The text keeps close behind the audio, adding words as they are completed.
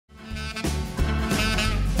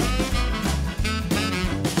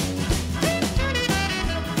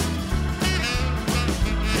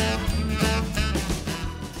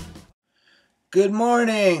Good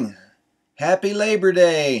morning. Happy Labor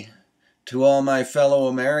Day to all my fellow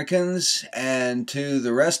Americans, and to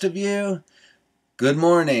the rest of you, good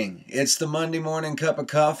morning. It's the Monday morning cup of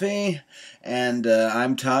coffee, and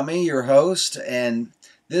I'm Tommy, your host, and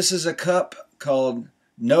this is a cup called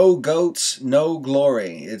No Goats, No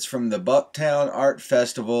Glory. It's from the Bucktown Art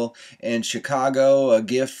Festival in Chicago, a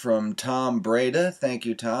gift from Tom Breda. Thank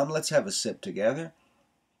you, Tom. Let's have a sip together.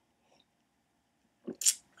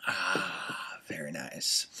 Very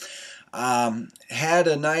nice. Had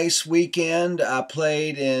a nice weekend. I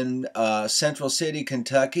played in Central City,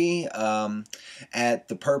 Kentucky at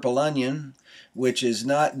the Purple Onion, which is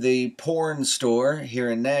not the porn store here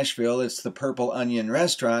in Nashville. It's the Purple Onion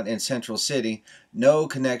restaurant in Central City. No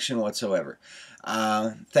connection whatsoever.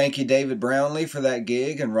 Thank you, David Brownlee, for that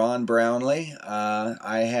gig, and Ron Brownlee.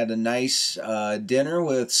 I had a nice dinner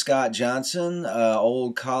with Scott Johnson,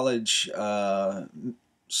 old college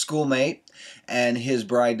schoolmate, and his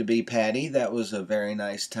bride-to-be Patty. That was a very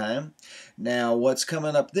nice time. Now, what's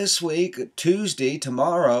coming up this week? Tuesday,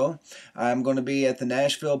 tomorrow, I'm going to be at the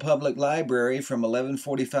Nashville Public Library from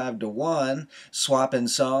 11:45 to 1, swapping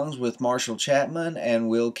songs with Marshall Chapman and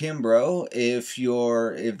Will Kimbrough. If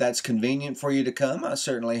that's convenient for you to come, I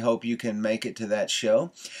certainly hope you can make it to that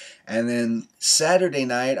show. And then Saturday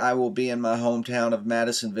night, I will be in my hometown of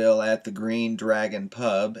Madisonville at the Green Dragon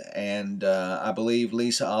Pub, and I believe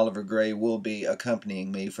Lisa Oliver Gray will be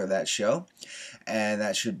accompanying me for that show, and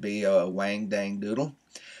that should be a wang dang doodle.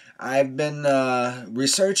 I've been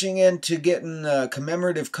researching into getting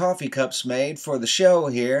commemorative coffee cups made for the show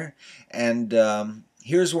here, and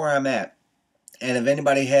here's where I'm at. And if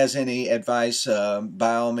anybody has any advice,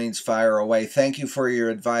 by all means, fire away. Thank you for your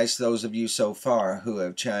advice, those of you so far who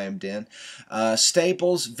have chimed in.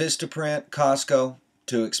 Staples, Vistaprint, Costco,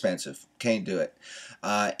 too expensive. Can't do it.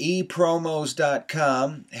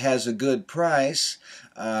 ePromos.com has a good price.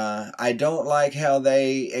 I don't like how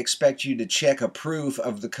they expect you to check a proof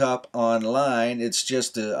of the cup online. It's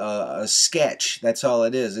just a sketch. That's all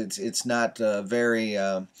it is. It's not very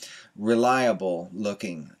reliable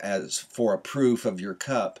looking as for a proof of your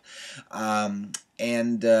cup.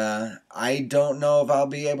 And I don't know if I'll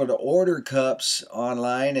be able to order cups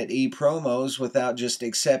online at ePromos without just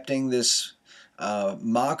accepting this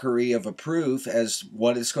mockery of a proof as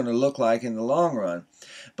what it's going to look like in the long run.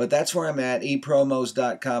 But that's where I'm at.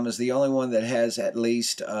 ePromos.com is the only one that has at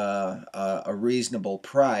least a reasonable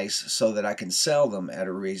price so that I can sell them at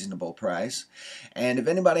a reasonable price. And if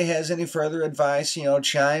anybody has any further advice,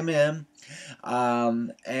 chime in.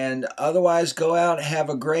 And otherwise, go out, have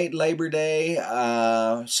a great Labor Day,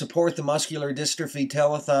 support the Muscular Dystrophy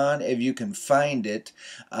Telethon if you can find it.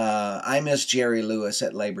 I miss Jerry Lewis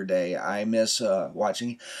at Labor Day. I miss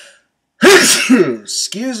watching.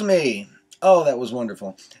 Excuse me. Oh, that was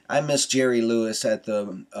wonderful. I miss Jerry Lewis at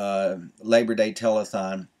the Labor Day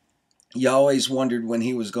Telethon. You always wondered when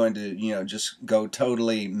he was going to, just go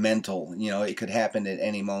totally mental. It could happen at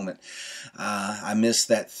any moment. I miss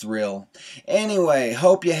that thrill. Anyway,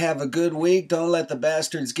 hope you have a good week. Don't let the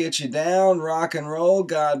bastards get you down. Rock and roll.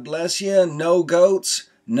 God bless you. No goats,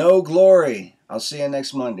 no glory. I'll see you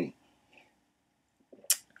next Monday.